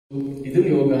ಇದನ್ನು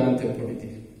ಯೋಗ ಅಂತ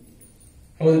ಅನ್ಕೊಂಡಿದ್ದೀವಿ.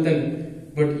 ಹೌದು ತಾನೆ?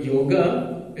 But yoga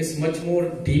is much more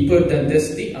deeper than just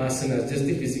the asanas, just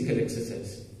the physical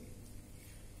exercise.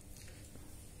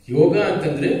 Yoga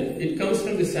ಅಂತಂದ್ರೆ it comes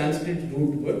from the Sanskrit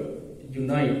root word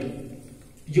unite.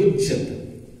 Yuj ಅಂತ.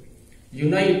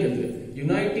 Unite ಅಂದ್ರೆ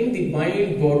uniting the mind,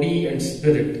 body and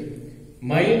spirit.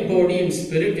 Mind, body and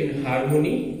spirit in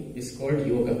harmony is called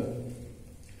yoga.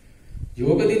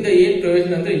 ಯೋಗದಿಂದ ಏನ್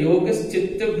ಪ್ರಯೋಜನ ಅಂದ್ರೆ ಯೋಗ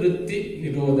ಚಿತ್ತ ವೃತ್ತಿ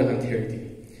ನಿರೋಧ ಅಂತ ಹೇಳ್ತೀವಿ.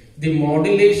 The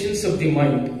modulations of the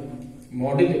mind.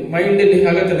 Mind ಅಲ್ಲಿ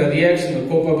ಹಾಗತ್ತಲ್ಲ, ರಿಯಾಕ್ಷನ್,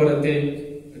 ಕೋಪ ಬರುತ್ತೆ,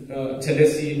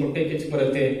 ಜಲಸಿ, ಹೊಟ್ಟೆ ಕಿಚ್ಚು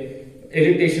ಬರುತ್ತೆ,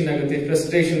 ಇರಿಟೇಷನ್ ಆಗುತ್ತೆ,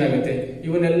 ಫ್ರಸ್ಟ್ರೇಷನ್ ಆಗುತ್ತೆ.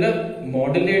 ಇವನ್ನೆಲ್ಲ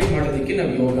ಮಾಡ್ಯುಲೇಟ್ ಮಾಡೋದಕ್ಕೆ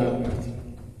ನಾವು ಯೋಗ ಮಾಡ್ತೀವಿ.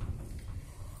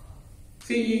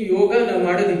 ಈ ಯೋಗ ನಾವು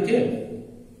ಮಾಡೋದಕ್ಕೆ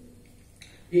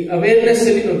ಈ ಅವೇರ್ನೆಸ್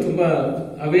ಅಲ್ಲಿ ನಾವು ತುಂಬಾ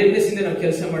ಅವೇರ್ನೆಸ್ ಇಂದ ನಾವು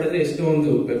ಕೆಲಸ ಮಾಡಿದ್ರೆ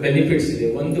ಎಷ್ಟೊಂದು ಬೆನಿಫಿಟ್ಸ್ ಇದೆ.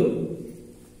 ಒಂದು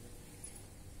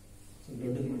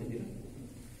ದೊಡ್ಡದು ಮಾಡಿದ್ದೀರಾ.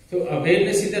 ಸೊ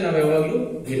ಅವೇರ್ನೆಸ್ ಇಂದ ನಾವು ಯಾವಾಗಲೂ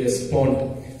V respond.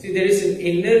 There is an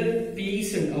inner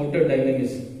piece and outer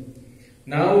dynamism.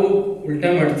 ನಾವು ಉಲ್ಟಾ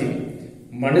ಮಾಡ್ತೀವಿ.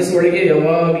 ಮನಸ್ಸೊಳಗೆ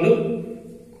ಯಾವಾಗ್ಲೂ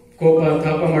ಕೋಪ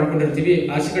ತಾಪ ಮಾಡ್ಕೊಂಡಿರ್ತೀವಿ,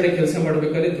 ಆಚೆ ಕಡೆ ಕೆಲಸ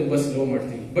ಮಾಡ್ಬೇಕಾದ್ರೆ ತುಂಬಾ ಸ್ಲೋ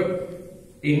ಮಾಡ್ತೀವಿ. ಬಟ್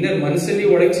ಇನ್ನರ್ ಮನಸ್ಸಲ್ಲಿ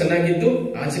ಒಳಗೆ ಚೆನ್ನಾಗಿದ್ದು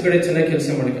ಆಚೆ ಕಡೆ ಚೆನ್ನಾಗಿ ಕೆಲಸ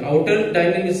ಮಾಡಬೇಕು. Outer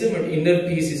dynamism and inner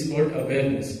piece is called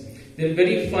awareness. There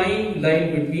very fine line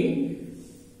between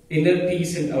inner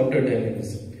piece and outer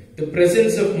dynamism. The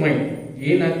presence of mind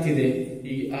ಏನಾಗ್ತಿದೆ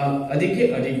ಅದಕ್ಕೆ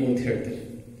ಅರಿವು ಅಂತ ಹೇಳ್ತಾರೆ.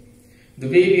 The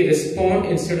way we respond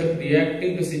instead of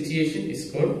reacting to situation is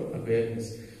called awareness.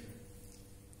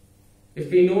 If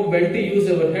we know when to use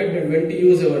our head and when to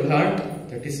use our heart,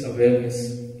 that is awareness.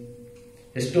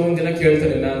 ಎಷ್ಟೊಂದು ಜನ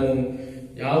ಕೇಳ್ತಾರೆ, ನಾನು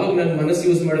ಯಾವಾಗ ನನ್ನ ಮನಸ್ಸು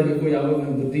ಯೂಸ್ ಮಾಡಬೇಕು, ಯಾವಾಗ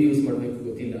ನನ್ನ ಬುದ್ಧಿ ಯೂಸ್ ಮಾಡಬೇಕು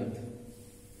ಗೊತ್ತಿಲ್ಲ ಅಂತ.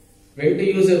 When to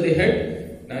use of the head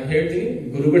ನಾನು ಹೇಳ್ತೀನಿ,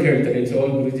 ಗುರುಗಳು ಹೇಳ್ತಾರೆ, ಇಟ್ಸ್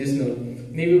ಆಲ್ ಗುರುಜೀಸ್.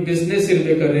 ನೀವು ಬಿಸ್ನೆಸ್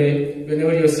ಇರ್ಬೇಕಾದ್ರೆ,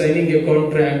 whenever you are signing a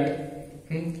contract,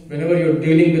 whenever you are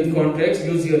dealing with contracts,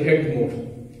 use your head more.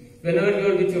 Whenever you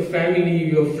are with your family,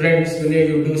 your friends, whenever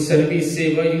you do service,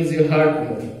 seva, use your heart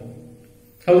more.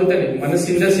 ಹೌದು ತಾನೆ?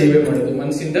 ಮನಸ್ಸಿಂದ ಸೇವೆ ಮಾಡೋದು,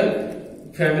 ಮನಸ್ಸಿಂದ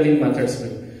family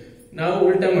ಮಾತಾಡಿಸ್ಬೇಕು. ನಾವು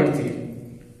ಉಲ್ಟಾ ಮಾಡ್ತೀವಿ,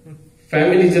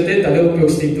 family ಜೊತೆ ತಲೆ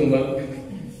ಉಪಯೋಗಿಸ್ತೀವಿ ತುಂಬಾ.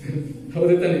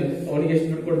 ಹೌದು ತಾನೆ? ಅವನಿಗೆ ಎಷ್ಟು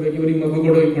ದುಡ್ಡು ಕೊಡ್ಬೇಕು, ಇವ್ರಿಗೆ ಮಗು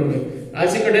ಕೊಡ್ಬೇಕು.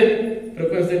 ಆಚೆ ಕಡೆ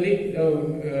ಪ್ರಪಂಚದಲ್ಲಿ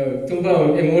ತುಂಬಾ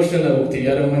ಎಮೋಷನಲ್ ಆಗೋಗ್ತೀವಿ.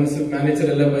 ಯಾರ ಮನಸ್ಸು ಮ್ಯಾನೇಜರ್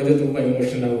ಎಲ್ಲ ಬೈದು ತುಂಬಾ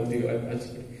ಎಮೋಷನಲ್ ಆಗೋಗ್ತೀವಿ ಆಚೆ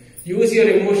ಕಡೆ. Use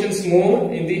your emotions more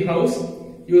in the house,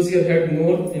 use your head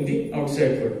more in the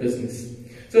outside world business.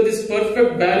 So this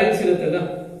perfect balance iruttalla,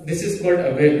 this is called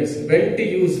awareness. When to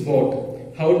use what,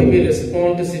 how do we respond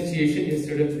to situation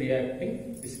instead of reacting,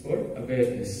 is called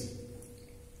awareness.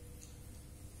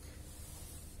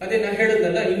 Ade na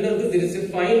hedadalla, innondu there is a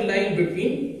fine line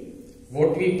between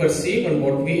what we perceive and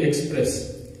what we express.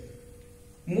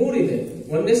 More ide.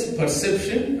 One is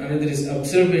perception, another is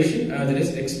observation, another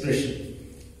is expression.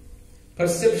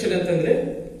 Perception ಅಂತಂದ್ರೆ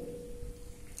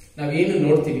ನಾವೇನು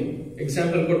ನೋಡ್ತೀವಿ.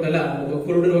 Example ಕೊಟ್ಟಲ್ಲ, ಒಬ್ಬ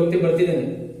ಕುರುಡರು ಹೋಗ್ತಿ ಬರ್ತಿದ್ದಾನೆ,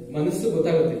 ಮನಸ್ಸು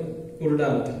ಗೊತ್ತಾಗುತ್ತೆ ಕುರುಡ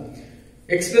ಅಂತ,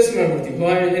 ಎಕ್ಸ್ಪ್ರೆಸ್ ಮಾಡ್ಬಿಡ್ತೀವಿ,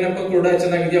 ಏನಪ್ಪ ಕುರುಡ,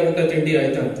 ಚೆನ್ನಾಗಿದ್ಯಾ, ಊಟ ತಿಂಡಿ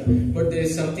ಆಯ್ತಾ ಅಂತ. But there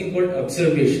is something called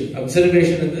observation.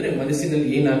 Observation ಅಂತಂದ್ರೆ ಮನಸ್ಸಿನಲ್ಲಿ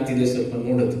ಏನಾಗ್ತಿದೆ ಸ್ವಲ್ಪ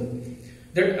ನೋಡೋದು.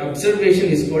 That observation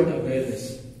is called awareness.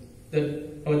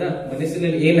 ಹೌದಾ?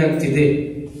 ಮನಸ್ಸಿನಲ್ಲಿ ಏನಾಗ್ತಿದೆ,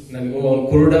 ನನಗೆ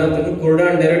ಕುರುಡ ಅಂತ, ಕುರುಡ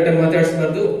ಡೈರೆಕ್ಟ್ ಆಗಿ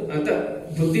ಮಾತಾಡಿಸಬಾರ್ದು ಅಂತ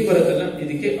ಬುದ್ಧಿ ಬರುತ್ತಲ್ಲ,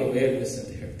 ಇದಕ್ಕೆ ಅವೇರ್ನೆಸ್ ಅಂತ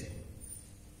ಹೇಳ್ತೀವಿ.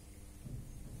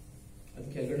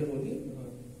 ಕೆಳಗಡೆ ಹೋಗಿ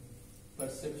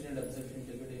ಪರ್ಸೆಪ್ಷನ್ ಅಂಡ್ ಅಬ್ಸರ್ವೇಷನ್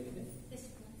ಕೆಳಗಡೆ ಏನಿದೆ,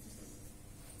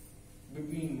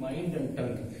 ಬಿಟ್ವೀನ್ ಮೈಂಡ್ ಅಂಡ್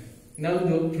ಟಂಗ್.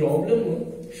 ನಮ್ದು ಪ್ರಾಬ್ಲಮ್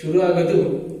ಶುರು ಆಗೋದು,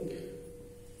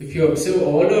 if you observe,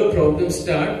 all our problem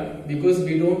start because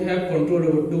we don't have control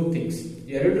over two things.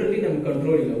 ಎರಡರಲ್ಲಿ ನಮ್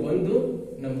ಕಂಟ್ರೋಲ್ ಇಲ್ಲ. ಒಂದು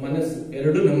ನಮ್ಮ ಮನಸ್ಸು,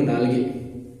 ಎರಡು ನಮ್ಮ ನಾಲಿಗೆ.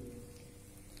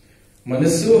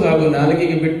 ಮನಸ್ಸು ಹಾಗೂ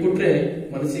ನಾಲಿಗೆಗೆ ಬಿಟ್ಬಿಟ್ರೆ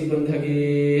ಮನಸ್ಸಿಗೆ ಬಂದ ಹಾಗೇ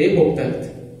ಹೋಗ್ತಾ ಇರುತ್ತೆ.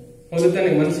 ಹೌದು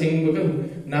ತಾನೆ? ಮನಸ್ಸು ಹೆಂಗ್,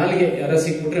 ನಾಲಿಗೆ ಯಾರ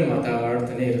ಸಿಕ್ಬಿಟ್ರೆ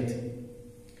ಮಾತಾಡ್ತಾನೆ ಇರುತ್ತೆ.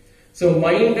 ಸೊ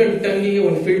ಮೈಂಡ್ ಅಂಡ್ ಟಂಗಿಗೆ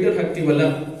ಒಂದು ಫಿಲ್ಟರ್ ಹಾಕ್ತಿವಲ್ಲ,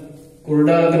 ಕುರುಡ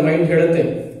ಅಂತ ಮೈಂಡ್ ಹೇಳುತ್ತೆ,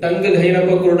 ಟಂಗ್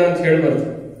ಏನಪ್ಪ ಕುರುಡ ಅಂತ ಹೇಳ್ಬಾರ್ದು,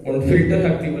 ಒಂದು filter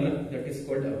ಹಾಕ್ತಿವಲ್ಲ, that is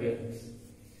called awareness.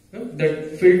 That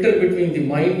filter between the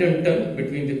mind and tongue,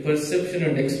 between the perception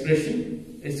and expression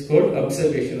is called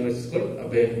observation, R is called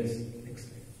awareness.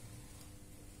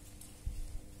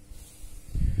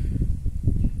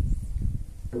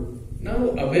 ನಾವು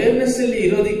ಅವೇರ್ನೆಸ್ ಅಲ್ಲಿ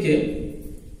ಇರೋದಿಕ್ಕೆ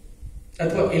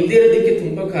ಅಥವಾ ಇಲ್ಲದೆ ಇರೋದಕ್ಕೆ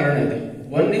ತುಂಬಾ ಕಾರಣ ಇದೆ.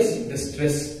 One is the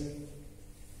stress.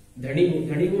 ದಣಿವು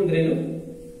ಅಂದ್ರೇನು?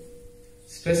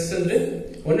 ಸ್ಟ್ರೆಸ್ ಅಂದ್ರೆ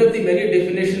one of the many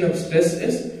definition of stress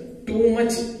is too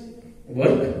much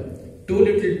work, two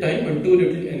little time and two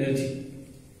little energy.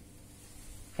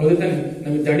 ಹೌದು ತಾನೆ?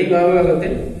 ನಮಗೆ ದಣಿವು ಆಗುತ್ತೆ,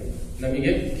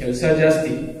 ನಮಗೆ ಕೆಲಸ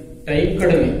ಜಾಸ್ತಿ, ಟೈಮ್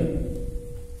ಕಡಿಮೆ,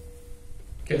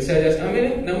 ಕೆಲಸ ಜಾಸ್ತಿ, ಆಮೇಲೆ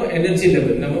ನಮ್ಮ ಎನರ್ಜಿ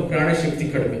ಲೆವೆಲ್, ನಮ್ಮ ಪ್ರಾಣ ಶಕ್ತಿ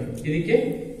ಕಡಿಮೆ. ಇದಕ್ಕೆ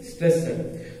ಸ್ಟ್ರೆಸ್.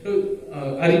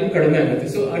 ಅರಿವು ಕಡಿಮೆ ಆಗುತ್ತೆ.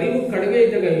 ಸೊ ಅರಿವು ಕಡಿಮೆ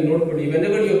ಇದ್ದಾಗ ನೀವು ನೋಡ್ಕೊಳ್ಳಿ,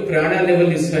 ವೆನೆವರ್ ಯುವರ್ ಪ್ರಾಣ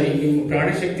ಲೆವೆಲ್ ಇಸ್ ಹೈ, ನಿಮ್ಮ ಪ್ರಾಣ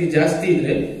ಶಕ್ತಿ ಜಾಸ್ತಿ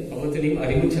ಇದ್ರೆ ಅವತ್ತು ನಿಮ್ಮ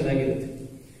ಅರಿವು ಚೆನ್ನಾಗಿರುತ್ತೆ.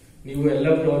 ನೀವು ಎಲ್ಲ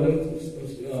ಪ್ರಾಬ್ಲಮ್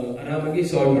ಆರಾಮಾಗಿ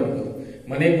ಸಾಲ್ವ್ ಮಾಡ್ಬೋದು.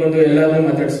 ಮನೆಗೆ ಬಂದು ಎಲ್ಲಾದ್ರೂ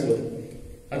ಮಾತಾಡಿಸ್ಬೋದು,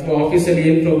 ಅಥವಾ ಆಫೀಸಲ್ಲಿ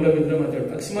ಏನ್ ಪ್ರಾಬ್ಲಮ್ ಇದ್ರೆ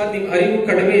ಮಾತಾಡ್ಬೋದು. ಅಕಸ್ಮಾತ್ ನಿಮ್ ಅರಿವು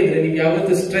ಕಡಿಮೆ ಇದ್ರೆ ನೀವು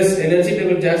ಯಾವತ್ತು ಸ್ಟ್ರೆಸ್, ಎನರ್ಜಿ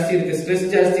ಲೆವೆಲ್ ಜಾಸ್ತಿ ಇರುತ್ತೆ, ಸ್ಟ್ರೆಸ್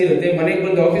ಜಾಸ್ತಿ ಇರುತ್ತೆ, ಮನೆಗೆ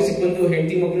ಬಂದು ಆಫೀಸಿಗೆ ಬಂದು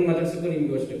ಹೆಂಡತಿ ಮಕ್ಕಳನ್ನ ಮಾತಾಡ್ಸಕ್ಕೂ ನಿಮ್ಗೆ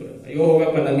ಯೋಚನೆ ಬರುತ್ತೆ, ಅಯ್ಯೋ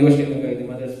ಹೋಗಪ್ಪ ನನ್ನ ಯೋಚನೆ ನಂಗಾಗಿದೆ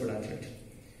ಮಾತಾಡಿಸ್ಬೇಡ ಅಂತ ಹೇಳಿ.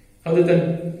 ಹೌದು ತಾನೆ?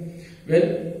 When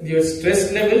your stress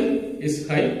level is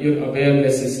high, your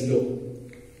awareness is low.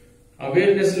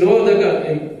 Awareness low ಆದಾಗ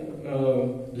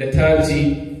ಲೆಥಾರ್ಜಿ,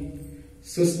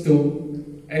 ಸುಸ್ತು,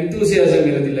 ಎಂಥೂಸಿಯಾಸಮ್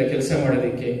ಇರೋದಿಲ್ಲ ಕೆಲಸ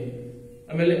ಮಾಡೋದಕ್ಕೆ.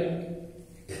 ಆಮೇಲೆ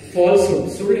ಫಾಲ್ಸ್ಹುಡ್,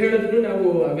 ಸುಳ್ಳು ಹೇಳೋದನ್ನು ನಾವು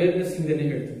ಅವೇರ್ನೆಸ್ ಇಂದನೇ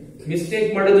ಹೇಳ್ತೀವಿ. ಮಿಸ್ಟೇಕ್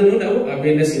ಮಾಡೋದನ್ನು ನಾವು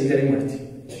ಅವೇರ್ನೆಸ್ ಇಂದನೇ ಮಾಡ್ತೀವಿ.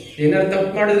 ಏನಾದ್ರು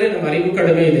ತಪ್ಪು ಮಾಡಿದ್ರೆ ನಮ್ಮ ಅರಿವು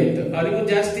ಕಡಿಮೆ ಇದೆ ಅಂತ, ಅರಿವು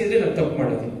ಜಾಸ್ತಿ ಇದ್ರೆ ನಾವು ತಪ್ಪು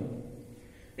ಮಾಡೋದಿಲ್ಲ.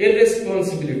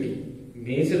 Irresponsibility,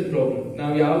 major problem.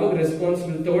 ನಾವು ಯಾವಾಗ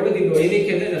ರೆಸ್ಪಾನ್ಸಿಬಿಲಿಟಿ ತಗೊಳ್ಳೋದಿಲ್ಲ,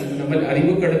 ಏನಕ್ಕೆ ಅಂದ್ರೆ ನಮ್ಮಲ್ಲಿ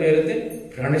ಅರಿವು ಕಡಿಮೆ ಇರುತ್ತೆ,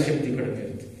 ಪ್ರಾಣಶಕ್ತಿ ಕಡಿಮೆ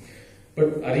ಇರುತ್ತೆ.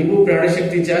 ಬಟ್ ಅರಿವು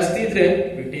ಪ್ರಾಣಶಕ್ತಿ ಜಾಸ್ತಿ ಇದ್ರೆ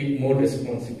we take more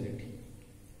responsibility.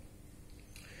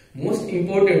 Most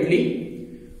importantly,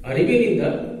 ಅರಿವಿನಿಂದ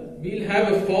we'll have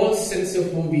a false sense of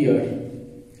who we are.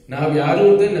 ನಾವು ಯಾರು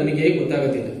ಅಂತ ನಮಗೆ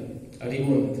ಗೊತ್ತಾಗೋದಿಲ್ಲ,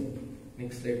 ಅರಿವು ಅಂತ.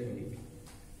 ನೆಕ್ಸ್ಟ್ ಸ್ಲೈಡ್ ನೋಡಿ.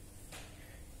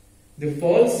 The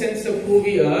false sense of who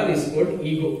we are is called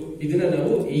ego. ಇದನ್ನ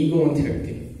ನಾವು ಈಗೋ ಅಂತ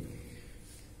ಹೇಳ್ತೀವಿ.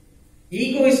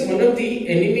 Ego is one of the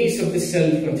enemies of the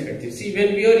self ಅಂತ ಹೇಳ್ತೀವಿ. See, when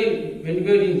we are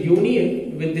in union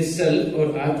with the self or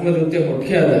ಆತ್ಮದ ಜೊತೆ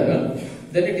ಒಟ್ಟಿಗೆ ಆದಾಗ,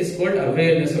 then it is called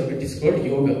awareness or it is called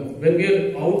yoga. When we are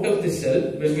out of the self,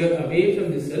 when we are away from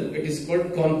the self, it is called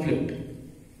conflict.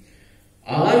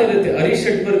 ಇರುತ್ತೆ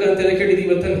ಅರಿಷಡ್ವರ್ಗ ಅಂತ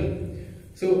ಕೇಳಿದೀವಿ ತಾನೆ.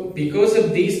 So because of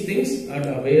these things our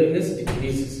awareness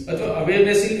decreases. ಅಥವಾ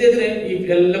awareness ಇಲ್ಲದಿದ್ರೆ ಈ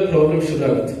ಎಲ್ಲ problem ಶುರು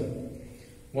ಆಗುತ್ತೆ.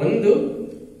 ಒಂದು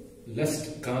ಲಸ್ಟ್,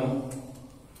 ಕಾಮ.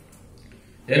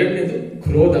 ಎರಡನೇದು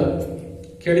ಕ್ರೋಧ,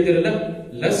 ಕೇಳಿದಿರಲ್ಲ,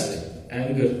 ಲಸ್ಟ್,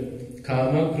 ಆಂಗರ್,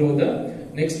 ಕಾಮ, ಕ್ರೋಧ.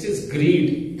 ನೆಕ್ಸ್ಟ್ ಇಸ್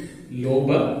ಗ್ರೀಡ್, ಲೋಭ,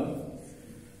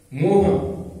 ಮೋಹ,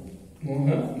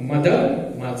 ಮದ,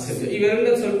 ಮಾತ್ಸರ್ಯ. ಇವೆಲ್ಲ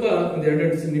ಸ್ವಲ್ಪ ಒಂದ್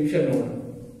 2 ನಿಮಿಷ ನೋಡೋಣ.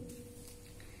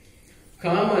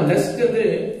 ಕಾಮ, ಲಸ್ಟ್ ಅಂದ್ರೆ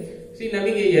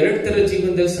ನಮಗೆ 2 ತರ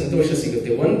ಜೀವನದಲ್ಲಿ ಸಂತೋಷ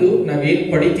ಸಿಗುತ್ತೆ. ಒಂದು, ನಾವೇನ್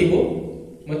ಪಡಿತೀವೋ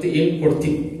ಮತ್ತೆ ಏನ್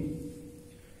ಕೊಡ್ತೀವಿ.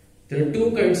 There are 2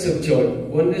 kinds of joy.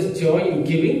 One is joy in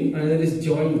giving, another is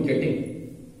joy in getting.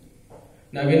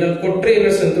 ನಾವೇನಾದ್ರು ಕೊಟ್ರೆ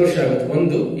ಏನೋ ಸಂತೋಷ ಆಗುತ್ತೆ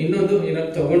ಒಂದು, ಇನ್ನೊಂದು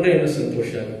ಏನಾದ್ರು ತಗೊಂಡ್ರೆ ಏನೋ ಸಂತೋಷ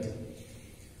ಆಗುತ್ತೆ.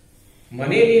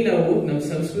 ಮನೆಯಲ್ಲಿ ನಾವು ನಮ್ಮ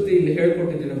ಸಂಸ್ಕೃತಿಯಲ್ಲಿ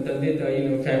ಹೇಳ್ಕೊಟ್ಟಿದ್ವಿ, ನಮ್ಮ ತಂದೆ ತಾಯಿ,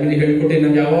 ನಮ್ಮ ಫ್ಯಾಮಿಲಿ ಹೇಳ್ಕೊಟ್ಟಿದ್ವಿ,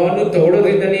 ನಾವು ಯಾವಾಗಲೂ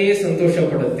ತಗೊಳ್ಳೋದ್ರಿಂದನೇ ಸಂತೋಷ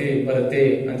ಬರುತ್ತೆ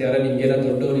ಅಂತ ಯಾರ ನಿಮ್ಗೆಲ್ಲ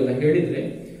ದೊಡ್ಡವರೆಲ್ಲ ಹೇಳಿದ್ರೆ,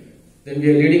 then we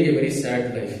are leading a very sad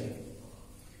life.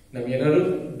 ನಮ್ಗೆ ಏನಾದ್ರು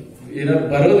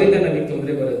ಬರೋದ್ರಿಂದ ನಮಗೆ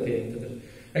ತೊಂದರೆ ಬರುತ್ತೆ ಅಂತ.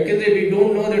 ಯಾಕಂದ್ರೆ we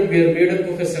don't know that we are made up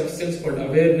of a substance called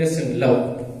awareness and love.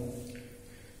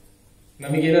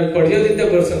 ನಮಗೆ ಏನಾದ್ರು ಪಡೆಯೋದ್ರಿಂದ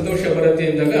ಸಂತೋಷ ಬರುತ್ತೆ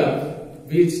ಅಂದಾಗ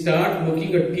we start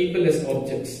looking at people as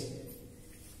objects.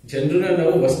 ಜನರನ್ನ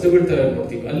ನಾವು ವಸ್ತುಗಳ ತರ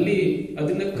ನೋಡ್ತೀವಿ, ಅಲ್ಲಿ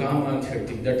ಅದನ್ನ ಕಾಮ ಅಂತ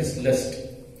ಹೇಳ್ತೀವಿ. That is lust.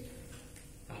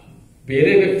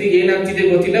 ಬೇರೆ ವ್ಯಕ್ತಿಗೆ ಏನಾಗ್ತಿದೆ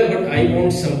ಗೊತ್ತಿಲ್ಲ, but I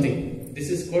want something, this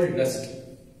is called lust,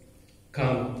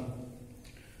 ಕಾಮ.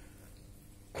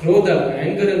 ಕ್ರೋಧ,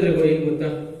 ಆಂಗರ್ ಅಂದ್ರೆ ಏನ್ ಗೊತ್ತಾ?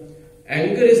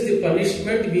 Anger is the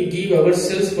punishment we give our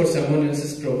selves for someone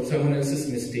else's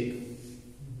mistake.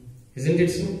 Isn't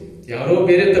it so? ಯಾರೋ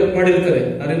ಬೇರೆ ತಪ್ಪು ಮಾಡಿರ್ತಾರೆ,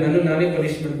 ಆದ್ರೆ ನಾನೇ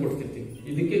ಪನಿಷ್ಮೆಂಟ್ ಕೊಡ್ತಿರ್ತೀನಿ,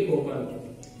 ಇದಕ್ಕೆ ಕೋಪ ಅಂತ.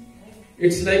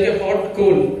 It's like a hot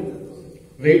coal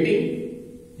waiting.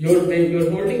 You're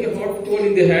holding a hot coal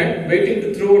in the hand, waiting to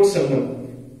throw at someone.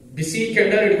 ಬಿಸಿ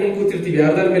ಕೆಂಡ ಹಿಡ್ಕೊಂಡು ಕೂತಿರ್ತೀವಿ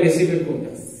ಯಾರ್ದಾರ ಮೇಲೆ ಎಸಿಬೇಕು ಅಂತ,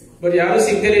 ಬಟ್ ಯಾರು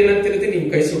ಸಿಗ್ತಾರೆ ಏನಾಗ್ತಿರುತ್ತೆ, ನಿಮ್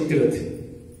ಕೈ ಸುಡ್ತಿರುತ್ತೆ.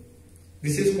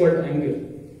 This is called anger.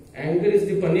 Anger is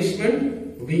the punishment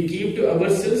we give to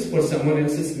ourselves for someone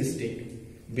else's mistake.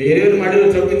 ಬೇರೆಯವ್ರು ಮಾಡಿರೋ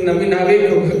ತಪ್ಪಿನ ನಮಗೆ ನಾವೇ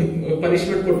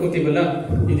ಪನಿಷ್ಮೆಂಟ್ ಕೊಡ್ಕೋತೀವಲ್ಲ,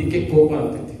 ಇದಕ್ಕೆ ಕೋಪ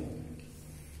ಆಗ್ತೈತಿ.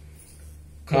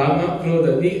 ಕಾಮ, ಕ್ರೋಧ,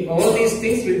 all these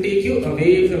things will take you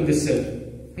away from the self.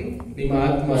 ನಿಮ್ಮ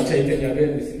ಆತ್ಮ ಚೈತನ್ಯ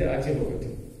ಅವೇರ್ನೆಸ್ ಇಂದ ಆಚೆ ಹೋಗುತ್ತೆ.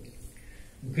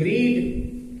 ಗ್ರೀಡ್,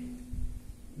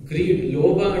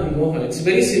 ಲೋಭ ಅಂಡ್ ಮೋಹ, ಇಟ್ಸ್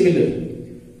ವೆರಿ ಸಿಮಿಲರ್.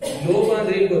 ಲೋಭ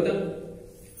ಅಂದ್ರೆ ಏನ್ ಗೊತ್ತಾ?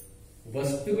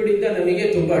 ವಸ್ತುಗಳಿಂದ ನಮಗೆ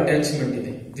ತುಂಬಾ ಅಟ್ಯಾಚ್ಮೆಂಟ್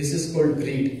ಇದೆ. This is called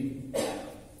greed.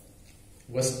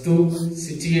 ವಸ್ತು,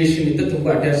 ಸಿಚುಯೇಷನ್ ಇಂದ ತುಂಬಾ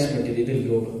ಅಟ್ಯಾಚ್ಮೆಂಟ್ ಇದೆ, ಇದು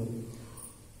ಲೋಭ.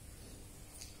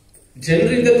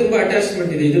 ಜನರಿಂದ ತುಂಬಾ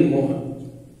ಅಟ್ಯಾಚ್ಮೆಂಟ್ ಇದೆ, ಇದು ಮೋಹ.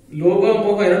 ಲೋಭ,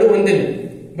 ಮೋಹ ಎರಡು ಒಂದೇನೆ,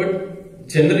 ಬಟ್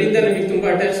ಜನರಿಂದ ನಮಗೆ ತುಂಬಾ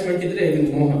ಅಟ್ಯಾಚ್ಮೆಂಟ್ ಇದ್ರೆ ಇದು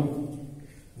ಮೋಹ.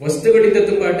 ವಸ್ತುಗಳಿಂದ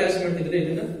ತುಂಬಾ ಅಟ್ಯಾಚ್ಮೆಂಟ್ ಇದ್ರೆ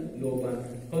ಇದನ್ನ ಲೋಭ ಅಂತ.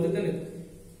 ಹೌದು ತಾನೆ?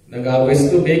 ನಂಗೆ ಆ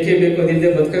ವಸ್ತು ಬೇಕೇ ಬೇಕು, ಅದಿಲ್ಲದೆ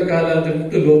ಬದುಕಕ್ಕಾಗಲ್ಲ ಅಂತ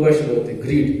ಹೇಳ್ಬಿಟ್ಟು ಲೋಭ ಶುರು ಆಗುತ್ತೆ,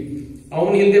 ಗ್ರೀಡ್.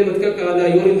 ಅವನು ಇಲ್ಲದೆ ಬದುಕಕ್ಕಾಗಲ್ಲ,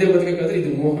 ಇವ್ರ ಇಲ್ಲದೆ ಬದುಕಕ್ಕಾದ್ರೆ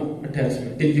ಇದು ಮೋಹ,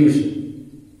 ಅಟ್ಯಾಚ್ಮೆಂಟ್, ಡಿಲ್ಯೂಷನ್.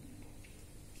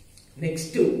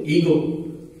 ನೆಕ್ಸ್ಟ್ ಈಗೋ.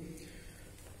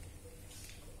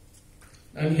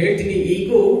 ನಾನು ಹೇಳ್ತೀನಿ,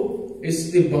 ಈಗೋ is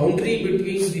the boundary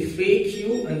between the fake you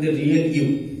and the real you.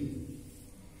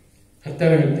 ಅರ್ಥ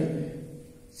ಆಗುತ್ತೆ?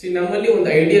 ನಮ್ಮಲ್ಲಿ ಒಂದು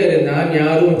ಐಡಿಯಾ ಇದೆ, ನಾನು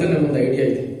ಯಾರು ಅಂತ ನಮ್ಮೊಂದು ಐಡಿಯಾ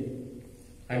ಇದೆ.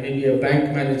 I may be a bank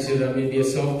manager, I may be a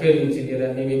software engineer,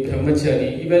 I may be ಬ್ರಹ್ಮಚಾರಿ.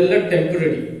 ಇವೆಲ್ಲ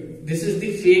temporary. This is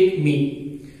the fake me.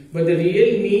 But the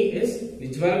real me is,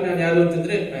 ನಿಜವಾಗಿ ನಾನು ಯಾರು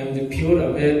ಅಂತಂದ್ರೆ I am the pure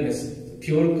awareness,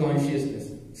 pure consciousness,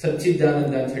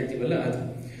 ಸಚ್ಚಿದಾನಂದ ಅಂತ ಹೇಳ್ತೀವಲ್ಲ ಅದು.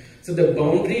 So the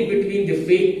boundary between the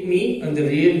fake me and the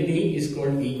real me is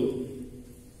called ego.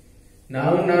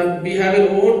 We have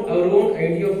our own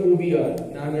idea of who we are.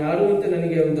 ನಾನು ಯಾರು ಅಂತ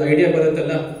ನನಗೆ ಒಂದು ಐಡಿಯಾ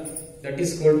ಬರುತ್ತಲ್ಲ, that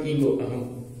is called ಈಗೋ, ಅಹಂ.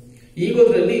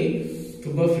 ಈಗೋದ್ರಲ್ಲಿ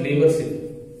ತುಂಬಾ ಫ್ಲೇವರ್ಸ್ ಇದೆ.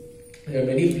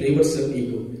 Many flavours of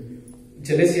ego.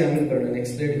 Jealousy ಆಮೇಲೆ ಬರೋಣ.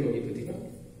 ನೆಕ್ಸ್ಟ್ ಸ್ಲೈಡ್ ಹೋಗಿದ್ದು ಈಗ.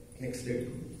 Next slide.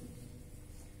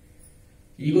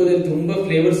 ಈಗೋದಲ್ಲಿ ತುಂಬಾ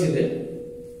ಫ್ಲೇವರ್ಸ್ ಇದೆ.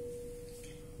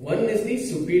 One is the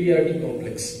superiority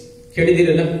complex.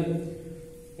 ಕೇಳಿದಿರಲ್ಲ,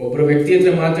 ಒಬ್ಬರ ವ್ಯಕ್ತಿ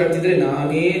ಹತ್ರ ಮಾತಾಡ್ತಿದ್ರೆ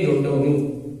ನಾನೇ ದೊಡ್ಡವನು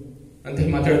ಅಂತ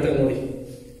ಮಾತಾಡ್ತಾರೆ ನೋಡಿ,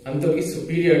 ಅಂತವ್ರಿಗೆ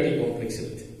ಸುಪೀರಿಯಾರಿಟಿ ಕಾಂಪ್ಲೆಕ್ಸ್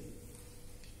ಇರುತ್ತೆ.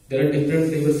 There are different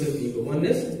flavours of ego. One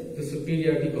is the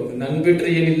superiority complex. ನನ್ ಬಿಟ್ರೆ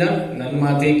ಏನಿಲ್ಲ, ನನ್ನ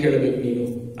ಮಾತೇ ಕೇಳಬೇಕು ನೀನು,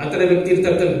 ಆತರ ವ್ಯಕ್ತಿ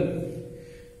ಇರ್ತಾರಲ್ಲ.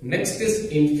 Next is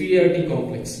inferiority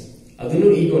complex. ಅದನ್ನು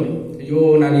ಈಗೋನೆ. ಅಯ್ಯೋ,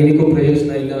 ನಾನು ಏನಕ್ಕೂ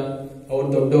ಪ್ರಯೋಜನ ಇಲ್ಲ, ಅವ್ರು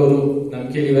ದೊಡ್ಡವರು, ನಮ್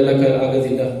ಕೇಳಿ ಇವೆಲ್ಲ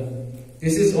ಆಗೋದಿಲ್ಲ.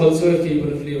 This is also A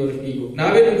flavour of ಈಗೋ.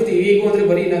 ನಾವೇ ನೋಡ್ತೀವಿ ಈಗೋ ಅಂದ್ರೆ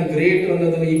ಬರೀ ನಾನು ಗ್ರೇಟ್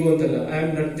ಅನ್ನೋದನ್ನ ಈಗೋ ಅಂತಲ್ಲ. I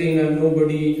am nothing, I am no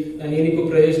ಬಡಿ, ನಾನು ಏನಕ್ಕೂ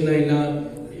ಪ್ರಯೋಜನ ಇಲ್ಲ.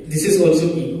 This is also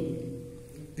ego.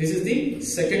 This is the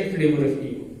second flavor of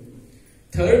ego.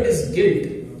 Third is guilt.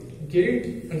 Guilt,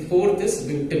 and fourth is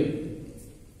victim.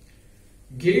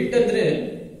 Guilt ಅಂದ್ರೆ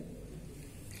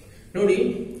ನೋಡಿ,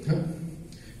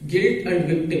 ಗಿಲ್ಟ್ ಅಂಡ್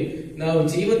ವಿಕ್ಟಿಮ್. ನಾವು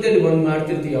ಜೀವನದಲ್ಲಿ ಒಂದ್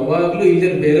ಮಾಡ್ತಿರ್ತೀವಿ, ಯಾವಾಗ್ಲೂ ಇಲ್ಲೇ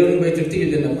ಬೇರೆಯವ್ರನ್ನ ಬೈತಿರ್ತೀವಿ,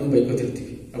 ಇಲ್ಲೇ ನಮ್ಮನ್ನು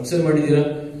ಬೈಕೋತಿರ್ತೀವಿ. ಅಬ್ಸರ್ವ್ ಮಾಡಿದೀರಾ?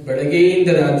 ಬೆಳಗ್ಗೆಯಿಂದ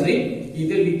ರಾತ್ರಿ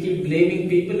ಇದರ್ we keep blaming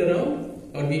people around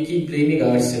R we keep blaming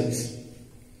our selves.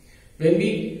 When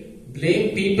we blame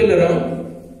people around,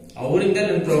 ಅವರಿಂದ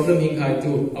ನನ್ನ ಪ್ರಾಬ್ಲಮ್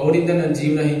ಹಿಂಗಾಯ್ತು, ಅವರಿಂದ ನನ್ನ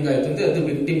ಜೀವನ ಹಿಂಗಾಯ್ತು ಅಂತ, ಅದು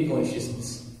ವಿಕ್ಟಿಮ್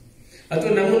ಕಾನ್ಶಿಯಸ್ನೆಸ್.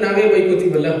 ಅಥವಾ ನಮ್ಮನ್ನು ನಾವೇ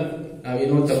ಬೈಕೋತೀವಲ್ಲ,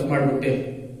 ನಾವೇನೋ ತಪ್ಪು ಮಾಡ್ಬಿಟ್ಟೆ,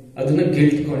 ಅದನ್ನ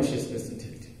ಗಿಲ್ಟ್ ಕಾನ್ಶಿಯಸ್ನೆಸ್ ಅಂತ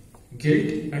ಹೇಳ್ತೀವಿ.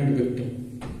 Guilt and victim.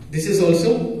 This is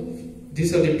also, these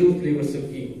are the two flavors of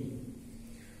ego.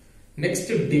 Next,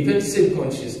 defensive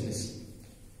consciousness.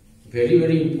 Very,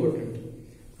 very important.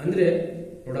 ಅಂದ್ರೆ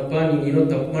ನೋಡಪ್ಪ, ನೀನ್ ಏನೋ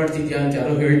ತಪ್ಪು ಮಾಡ್ತಿದ್ಯಾ ಅಂತ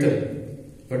ಯಾರೋ ಹೇಳ್ತಾರೆ,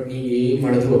 ಬಟ್ ನೀನ್ ಏನ್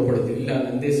ಮಾಡಿದ್ರು ಒಪ್ಕೊಳ್ಳೋದಿಲ್ಲ, ಇಲ್ಲ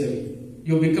ನಂದೇ ಸರಿ.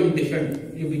 You become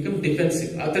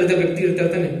defensive. ಆ ತರದ ವ್ಯಕ್ತಿ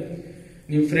ಇರ್ತಾನೆ.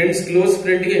 ನಿಮ್ ಫ್ರೆಂಡ್ಸ್, ಕ್ಲೋಸ್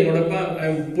ಫ್ರೆಂಡ್ಗೆ, ನೋಡಪ್ಪ, I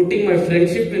am putting my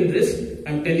friendship in risk, I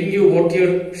am telling you what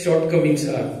your short comings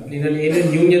R. ನಿನ್ನಲ್ಲಿ ಏನೇನು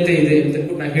ನ್ಯೂನ್ಯತೆ ಇದೆ ಅಂತ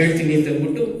ಅನ್ಬಿಟ್ಟು ನಾನು ಹೇಳ್ತೀನಿ ಅಂತ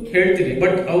ಅನ್ಬಿಟ್ಟು ಹೇಳ್ತೀನಿ.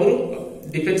 ಬಟ್ ಅವರು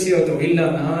ಡಿಫೆನ್ಸಿವ್ ಅಥವಾ ಇಲ್ಲ,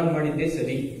 ನಾನ್ ಮಾಡಿದ್ದೆ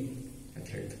ಸರಿ ಅಂತ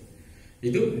ಹೇಳ್ತಾರೆ.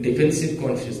 ಇದು ಡಿಫೆನ್ಸಿವ್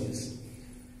ಕಾನ್ಶಿಯಸ್ನೆಸ್.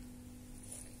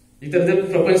 ಈ ತರದ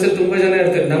ಪ್ರಪಂಚದಲ್ಲಿ ತುಂಬಾ ಜನ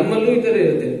ಇರ್ತಾರೆ, ನಮ್ಮಲ್ಲೂ ಈ ತರ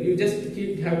ಇರುತ್ತೆ. You just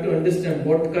have to understand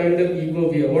what kind of ego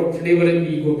we have, what flavour of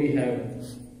ego we have.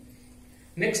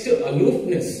 Next,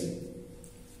 ಅಲೂಫ್ನೆಸ್.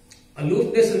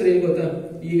 ಅಲೂಫ್ನೆಸ್ ಅಂದ್ರೆ ಏನ್ ಗೊತ್ತಾ?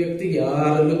 ಈ ವ್ಯಕ್ತಿಗೆ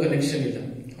ಯಾರಲ್ಲೂ ಕನೆಕ್ಷನ್ ಇಲ್ಲ,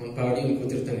 ಅವನ ಪಾಡಿ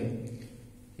ಕೂತಿರ್ತಾನೆ,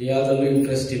 ಯಾವ್ದಲ್ಲೂ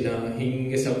ಇಂಟ್ರೆಸ್ಟ್ ಇಲ್ಲ,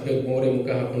 ಹಿಂಗೆ ಸಪ್ಪೆ ಮೋರೆ ಮುಖ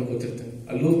ಹಾಕೊಂಡು ಕೂತಿರ್ತಾನೆ.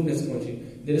 ಅಲೂಫ್ನೆಸ್ conscious.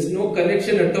 There is no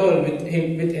connection at all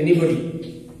with anybody.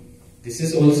 This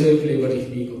is also A flavour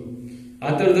of ಈಗೋ. ಆ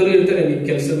ತರದಲ್ಲೂ ಇರ್ತಾರೆ. ನಿಮ್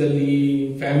ಕೆಲಸದಲ್ಲಿ,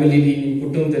 ಫ್ಯಾಮಿಲಿಲಿ, ನಿಮ್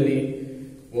ಕುಟುಂಬದಲ್ಲಿ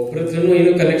ಒಬ್ಬರ ಹತ್ರನೂ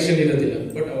ಏನೂ ಕನೆಕ್ಷನ್ ಇರೋದಿಲ್ಲ,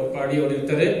 ಬಟ್ ಅವ್ರ ಪಾಡಿ ಅವ್ರು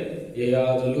ಇರ್ತಾರೆ,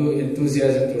 ಯಾವ್ದ್ರಲ್ಲೂ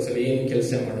ಎಂಥೂಸಿಯಾಸಮ್ ತೋರಿಸಲ್ಲ, ಏನು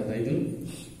ಕೆಲಸ ಮಾಡೋದ. ಇದು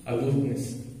ಅಲೂಫ್ನೆಸ್.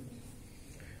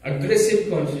 Aggressive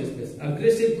consciousness.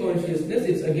 Aggressive consciousness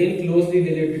is again closely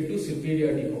related to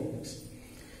superiority complex.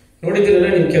 ನೋಡಿದಿರಲ್ಲ,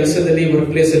 ನಿಮ್ ಕೆಲಸದಲ್ಲಿ, ವರ್ಕ್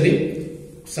ಪ್ಲೇಸ್ ಅಲ್ಲಿ,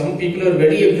 some people are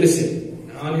very aggressive.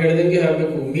 ನಾನು ಹೇಳ್ದಂಗೆ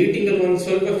ಆಗ್ಬೇಕು. ಮೀಟಿಂಗ್ ಅಲ್ಲಿ ಒಂದ್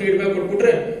ಸ್ವಲ್ಪ ಫೀಡ್ಬ್ಯಾಕ್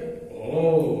ಕೊಟ್ಬಿಟ್ರೆ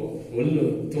ಫುಲ್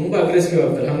ತುಂಬಾ ಅಗ್ರೆಸಿವ್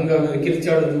ಆಗ್ತಾರೆ. ಹಂಗಾಗೋದು,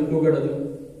 ಕಿರ್ಚಾಡೋದು, ಕೂಗಾಡೋದು.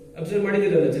 ಅಬ್ಸರ್ವ್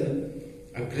ಮಾಡಿದಿರಲ್ಲ ಜನ.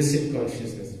 Aggressive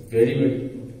consciousness, very very.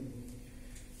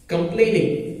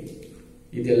 Complaining,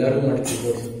 ಇದೆಲ್ಲರೂ ಮಾಡ್ತೀವಿ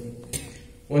ನೋಡಿ.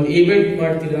 ಒಂದು ಈವೆಂಟ್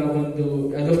ಮಾಡ್ತೀರಾ, ಒಂದು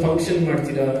ಯಾವುದೋ ಫಂಕ್ಷನ್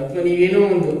ಮಾಡ್ತೀರಾ, ಅಥವಾ ನೀವೇನೋ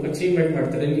ಒಂದು ಅಚೀವ್ಮೆಂಟ್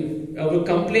ಮಾಡ್ತಾರೆ, ಅವರು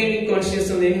ಕಂಪ್ಲೇನಿಂಗ್ ಕಾನ್ಶಿಯಸ್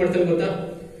ಅಂದ್ರೆ ಏನ್ ಮಾಡ್ತಾರೆ ಗೊತ್ತಾ?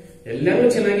 ಎಲ್ಲರೂ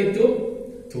ಚೆನ್ನಾಗಿತ್ತು,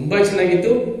 ತುಂಬಾ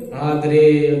ಚೆನ್ನಾಗಿತ್ತು, ಆದ್ರೆ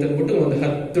ಅಂತ ಅಂದ್ಬಿಟ್ಟು ಒಂದು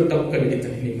 10 ಟಪ್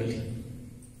ಹಿಡಿತಾನೆ ನಿಮ್ಮಲ್ಲಿ.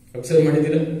 ಅಬ್ಸರ್ವ್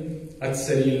ಮಾಡಿದಿರಾ? ಅದ್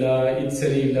ಸರಿ ಇಲ್ಲ, ಇದ್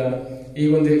ಸರಿ ಇಲ್ಲ. ಈ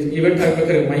ಒಂದು ಇವೆಂಟ್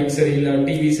ಹಾಕ್ಬೇಕಾದ್ರೆ ಮೈಕ್ ಸರಿ ಇಲ್ಲ,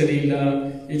 ಟಿವಿ ಸರಿ ಇಲ್ಲ,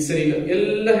 ಇದ್ ಸರಿ ಇಲ್ಲ,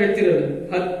 ಎಲ್ಲ ಹೇಳ್ತಿರೋದು.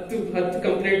 10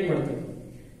 ಕಂಪ್ಲೇಂಟ್ ಮಾಡ್ತಾರೆ.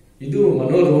 ಇದು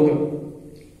ಮನೋರೋಗ.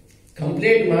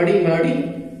 ಕಂಪ್ಲೇಂಟ್ ಮಾಡಿ ಮಾಡಿ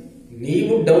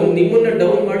ನಿಮ್ಮನ್ನ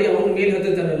ಡೌನ್ ಮಾಡಿ ಅವನ ಮೇಲೆ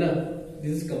ಹತ್ತಾನಲ್ಲ.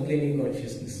 This is complaining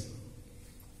consciousness.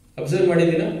 Observe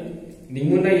ಮಾಡಿದಿರಾ?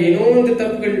 ನಿಮ್ಮನ್ನ ಏನೋ ಒಂದು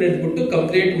ತಪ್ಪುಗಳು ನಡೆದ್ಬಿಟ್ಟು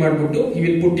ಕಂಪ್ಲೇಂಟ್ ಮಾಡ್ಬಿಟ್ಟು he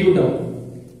will put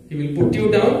you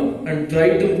down and try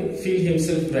to feel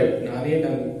himself right.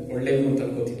 ನಾನು ಒಳ್ಳೆಯದು ಅಂತ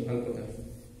ಅನ್ಕೋತಾನೆ.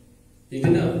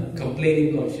 ಇದನ್ನ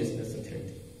ಕಂಪ್ಲೇನಿಂಗ್ ಕಾನ್ಶಿಯಸ್ನೆಸ್ ಅಂತ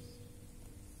ಹೇಳ್ತೀವಿ.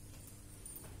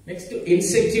 Next,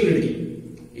 insecurity.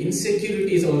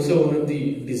 Insecurity is also one of the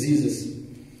diseases.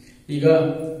 ಈಗ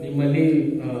ನಿಮ್ಮಲ್ಲಿ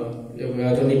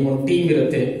ಯಾವ್ದೋ ನಿಮ್ಮೊಂದು ಟೀಮ್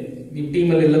ಇರುತ್ತೆ, ನಿಮ್ ಟೀಮ್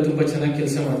ಅಲ್ಲಿ ಎಲ್ಲ ತುಂಬಾ ಚೆನ್ನಾಗಿ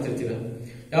ಕೆಲಸ ಮಾಡ್ತಿರ್ತೀರ.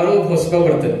 ಯಾರೋ ಹೊಸಬ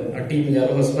ಬರ್ತಾನೆ, ಆ ಟೀಮ್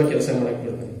ಯಾರೋ ಹೊಸಬ ಕೆಲಸ ಮಾಡಕ್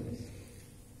ಬರ್ತಾನೆ,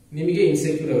 ನಿಮಗೆ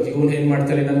ಇನ್ಸೆಕ್ಯೂರ್ ಆಗುತ್ತೆ. ಇವನು ಏನ್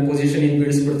ಮಾಡ್ತಾನೆ, ನನ್ನ ಪೊಸಿಷನ್ ಏನ್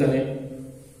ಬೀಳಿಸ್ಬಿಡ್ತಾನೆ,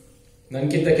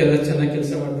 ನನ್ಕಿಂತ ಚೆನ್ನಾಗಿ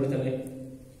ಕೆಲಸ ಮಾಡ್ಬಿಡ್ತಾನೆ,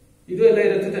 ಇದು ಎಲ್ಲ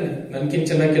ಇರುತ್ತೆ ತಾನೆ. ನನ್ಕಿಂತ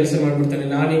ಚೆನ್ನಾಗಿ ಕೆಲಸ ಮಾಡ್ಬಿಡ್ತಾನೆ,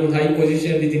 ನಾನು ಇವಾಗ ಹೈ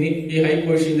ಪೊಸಿಷನ್ ಇದ್ದೀನಿ, ಈ ಹೈ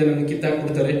ಪೊಸಿಷನ್ ಇಂದ ನನ್ನ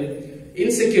ಕಿತ್ತಾಕ್ಬಿಡ್ತಾರೆ.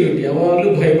 ಇನ್ಸೆಕ್ಯೂರಿಟಿ ಯಾವಾಗಲೂ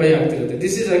ಭಯ ಆಗ್ತಿರುತ್ತೆ.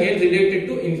 This is again related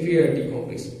to inferiority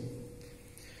complex.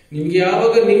 ನಿಮ್ಗೆ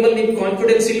ಯಾವಾಗ ನಿಮ್ಮಲ್ಲಿ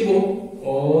ಕಾನ್ಫಿಡೆನ್ಸ್ ಇಲ್ವೋ,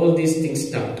 all these things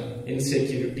start.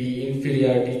 Insecurity,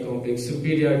 inferiority complex,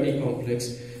 superiority complex.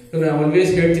 ನಾನು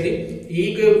ಆಲ್ವೇಸ್ ಹೇಳ್ತೀನಿ,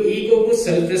 ಈಗೋಗೂ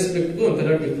ಸೆಲ್ಫ್ ರೆಸ್ಪೆಕ್ಟ್ಗೂ ಒಂಥರ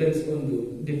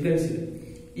ಡಿಫ್ರೆನ್ಸ್ ಇದೆ.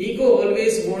 ಈಗೋ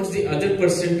always wants the other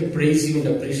person to price you and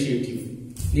appreciate you.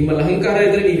 ನಿಮ್ಮಲ್ಲಿ ಅಹಂಕಾರ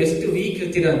ಇದ್ರೆ ನೀವೆಷ್ಟು ವೀಕ್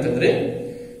ಇರ್ತೀರಾ ಅಂತಂದ್ರೆ,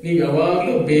 ನೀವು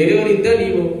ಯಾವಾಗ್ಲೂ ಬೇರೆಯವರಿಂದ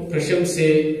ನೀವು ಪ್ರಶಂಸೆ,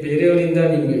 ಬೇರೆಯವರಿಂದ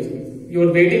ನೀವು you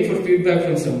are waiting for feedback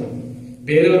from someone.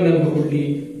 ಬೇರೆಯವ್ರು ನನ್ನ ಹೊಗಳಿ,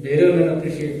 ಬೇರೆಯವ್ರು ನನ್ನ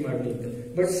ಅಪ್ರಿಶಿಯೇಟ್ ಮಾಡಲಿ ಅಂತ.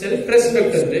 ಬಟ್ ಸೆಲ್ಫ್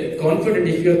ರೆಸ್ಪೆಕ್ಟ್ ಅಂದ್ರೆ confident.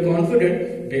 If you are confident,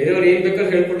 ಬೇರೆಯವ್ರು ಏನ್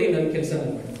ಬೇಕಾದ್ರೆ ಹೇಳ್ಕೊಡಿ, ನನ್ನ ಕೆಲಸ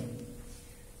ನಾನು ಮಾಡಿ.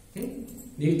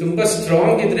 ನೀವು ತುಂಬಾ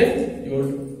ಸ್ಟ್ರಾಂಗ್ ಇದ್ರೆ ಇವ್ರ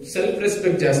ಸೆಲ್ಫ್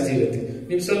ರೆಸ್ಪೆಕ್ಟ್ ಜಾಸ್ತಿ ಇರುತ್ತೆ.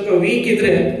 ನೀವು ಸ್ವಲ್ಪ ವೀಕ್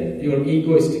ಇದ್ರೆ ಇವ್ರ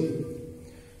ಈಗೋಯಿಸ್ಟಿಕ್.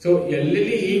 ಸೊ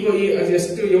ಎಲ್ಲೆಲ್ಲಿ ಈಗೋ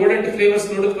ಎಷ್ಟು 7-8 ಫ್ಲೇವರ್ಸ್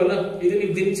ನೋಡಿದ್ವಲ್ಲ, ಇದು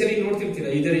ನೀವು ದಿನಚರಿ ನೋಡ್ತಿರ್ತೀರಾ.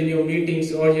 ಇದರ್ in your meetings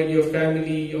R in your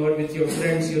family R with your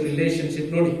friends, your relationship.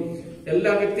 ನೋಡಿ,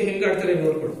 ಎಲ್ಲಾ ವ್ಯಕ್ತಿ ಹೆಂಗಾಡ್ತಾರೆ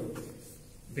ನೋಡ್ಕೊಡಿ.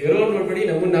 ಬೇರೆಯವ್ರು ನೋಡ್ಬೇಡಿ,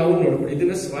 ನಾವು ನೋಡ್ಬೇಡಿ.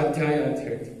 ಇದನ್ನ ಸ್ವಾಧ್ಯಾಯ ಅಂತ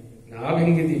ಹೇಳ್ತೀವಿ. ನಾವ್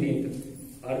ಹೆಂಗಿದೀವಿ ಅಂತ.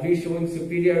 R V showing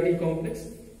superiority complex,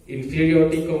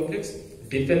 inferiority complex,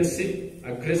 defensive,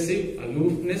 aggressive,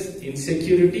 ಅಲೂಫ್ನೆಸ್,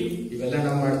 insecurity, ಇವೆಲ್ಲ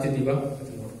ನಾವು ಮಾಡ್ತಿದ್ದೀವ ಅಂತ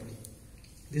ನೋಡ್ಕೊಳ್ಳಿ.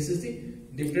 This is the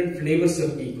different flavours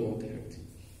of ಈಗೋ ಅಂತ ಹೇಳ್ತೀವಿ.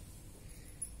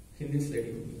 ಹಿಂದಿನ ಸ್ಲೈಡ್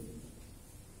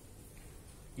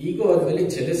ಈಗೋ ಆದ್ಮೇಲೆ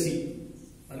ಜಲಸಿ.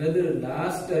 ಅನ್ನೋದ್ರ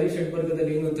ಲಾಸ್ಟ್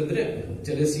ಹರಿಷಡ್ವರ್ಗದಲ್ಲಿ ಏನು ಅಂತಂದ್ರೆ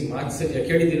ಜಲಸಿ, ಮಾತ್ಸರ್ಯ.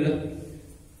 ಕೇಳಿದಿಲ್ಲ?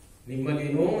 ನಿಮ್ಮಲ್ಲಿ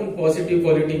ಏನೋ ಒಂದು ಪಾಸಿಟಿವ್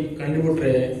ಕ್ವಾಲಿಟಿ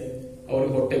ಕಂಡುಬಿಟ್ರೆ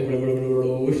ಅವ್ರಿಗೆ ಹೊಟ್ಟೆ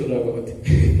ಬಿಳು ಶುರು ಆಗೋಗುತ್ತೆ.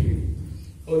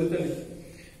 ಹೌದು ತಾನೆ?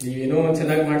 ನೀವೇನೋ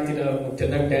ಚೆನ್ನಾಗಿ ಮಾಡ್ತೀರಾ,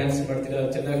 ಚೆನ್ನಾಗಿ ಡ್ಯಾನ್ಸ್ ಮಾಡ್ತೀರಾ,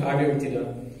 ಚೆನ್ನಾಗಿ ಹಾಡು ಹೇಳ್ತೀರಾ.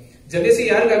 ಜಲಸಿ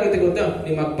ಯಾರಿಗಾಗುತ್ತೆ ಗೊತ್ತಾ?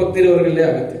 ನಿಮ್ಮ ಅಕ್ಕಪಕ್ಕದಿರೋರಿಗೆಲ್ಲೇ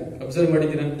ಆಗುತ್ತೆ. ಅಬ್ಸರ್ವ್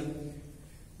ಮಾಡಿದ್ದೀರಾ?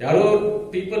 ಯಾರೋ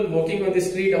people walking on the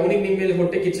street, ಅವನಿಗೆ ನಿಮ್ಮ ಮೇಲೆ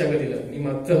ಹೊಟ್ಟೆ ಕಿಚ್ಚಾಗೋದಿಲ್ಲ. ನಿಮ್ಮ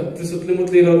ಹತ್ತು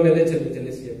ಸುತ್ತಮುತ್ತಲು ಇರೋರ ಮೇಲೆ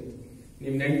ಜಲಸಿ ಆಗುತ್ತೆ.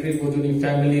 ನಿಮ್ ನೆಂಟರು ಇರ್ಬೋದು, ನಿಮ್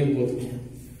ಫ್ಯಾಮಿಲಿ ಇರ್ಬೋದು.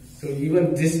 ಸೊ ಈವನ್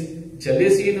ದಿಸ್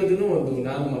ಜಲಸಿ ಅನ್ನೋದನ್ನು ಒಂದು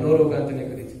ನಾನು ಮನೋರೋಗ ಅಂತಾನೆ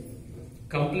ಕರೀತೀನಿ.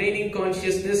 Complaining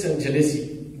consciousness and jealousy,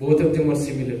 both of them are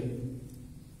similar.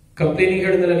 Complaining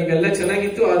ಹೇಳಿದ್ನಲ್ಲ, ನೀವೆಲ್ಲ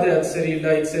ಚೆನ್ನಾಗಿತ್ತು ಆದ್ರೆ ಅದು ಸರಿ ಇಲ್ಲ,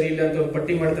 ಇದು ಸರಿ ಇಲ್ಲ ಅಂತ ಒಂದು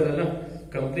ಪಟ್ಟಿ ಮಾಡ್ತಾರಲ್ಲ.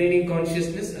 Complaining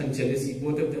consciousness and jealousy,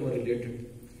 both of them are related.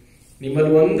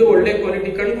 ನಿಮ್ಮಲ್ಲಿ ಒಂದು ಒಳ್ಳೆ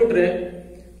ಕ್ವಾಲಿಟಿ ಕಂಡುಬಿಟ್ರೆ,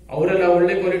 ಅವರೆಲ್ಲ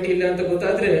ಒಳ್ಳೆ ಕ್ವಾಲಿಟಿ ಇಲ್ಲ ಅಂತ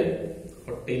ಗೊತ್ತಾದ್ರೆ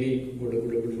ಹೊಟ್ಟೆಲಿ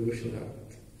ಗುಳು ಶುರು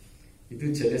ಆಗುತ್ತೆ. ಇದು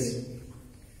ಜಲಸಿ.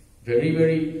 ವೆರಿ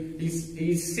ವೆರಿ ಈ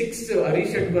 6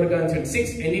 ಅರಿಷಡ್ವರ್ಗ ಅಂತ ಹೇಳಿ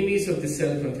 6 ಎನಿಮೀಸ್ ಆಫ್ ದಿ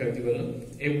ಸೆಲ್ಫ್ ಅಂತ ಹೇಳ್ತೀವಲ್ಲ.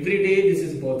 Every day this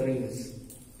is bothering us.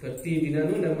 ಪ್ರತಿ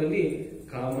ದಿನಾನು ನಮ್ಮಲ್ಲಿ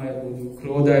ಕಾಮ ಇರ್ಬೋದು,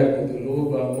 ಕ್ರೋಧ ಇರ್ಬೋದು,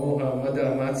 ಲೋಭ, ಮೋಹ, ಮದ,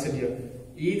 ಮಾತ್ಸರ್ಯ.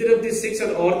 either of these 6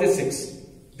 or the 6,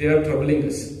 they are troubling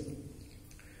us.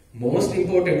 Most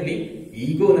importantly,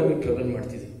 ego ನಮಗೆ ಟ್ರಬಲ್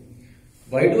ಮಾಡ್ತಿದೆ.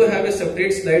 Why do I have a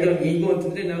separate slide on ego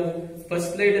ಅಂತಂದ್ರೆ, ನಾವು ಫಸ್ಟ್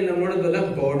ಸ್ಲೈಡ್ ಅಲ್ಲಿ ನಾವು ನೋಡೋದಲ್ಲ,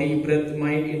 body, breath,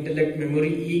 mind, intellect,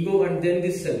 memory, ego and then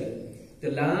this self.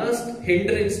 The last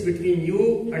hindrance between you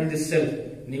and this self.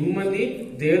 ನಿಮ್ಮಲ್ಲಿ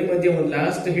ದೇವರ ಮಧ್ಯೆ ಒಂದು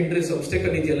ಲಾಸ್ಟ್ ಹಿಂಡ್ರೆನ್ಸ್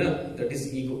ಆಬ್ಸ್ಟಕಲ್ ಇದೆಯಲ್ಲ, that is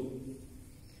ego.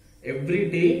 Every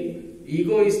day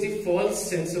ego is the falls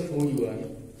sense of who you are.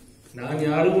 ನಾನು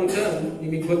ಯಾರು ಅಂತ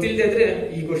ನಿಮಗೆ ಗೊತ್ತಿಲ್ಲದೆ ಇದ್ರೆ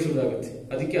ಈಗೋ ಶುರು ಆಗುತ್ತೆ.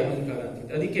 ಅದಕ್ಕೆ ಅಹಂಕಾರ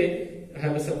ಅಂತ. ಅದಕ್ಕೆ I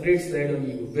have a separate slide on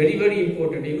ego. Very, very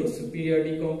important.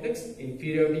 Superiority complex,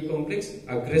 inferiority complex,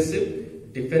 aggressive,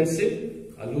 defensive,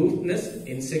 aloofness,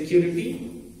 insecurity,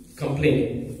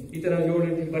 complaining.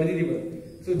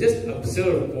 So just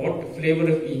observe what flavor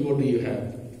of ego do you have.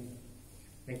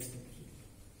 Next.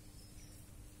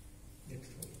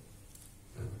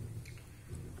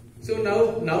 So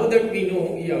now that we know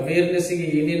ಈ awareness ಗೆ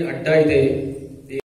ಏನೇನು ಅಡ್ಡ ಇದೆ,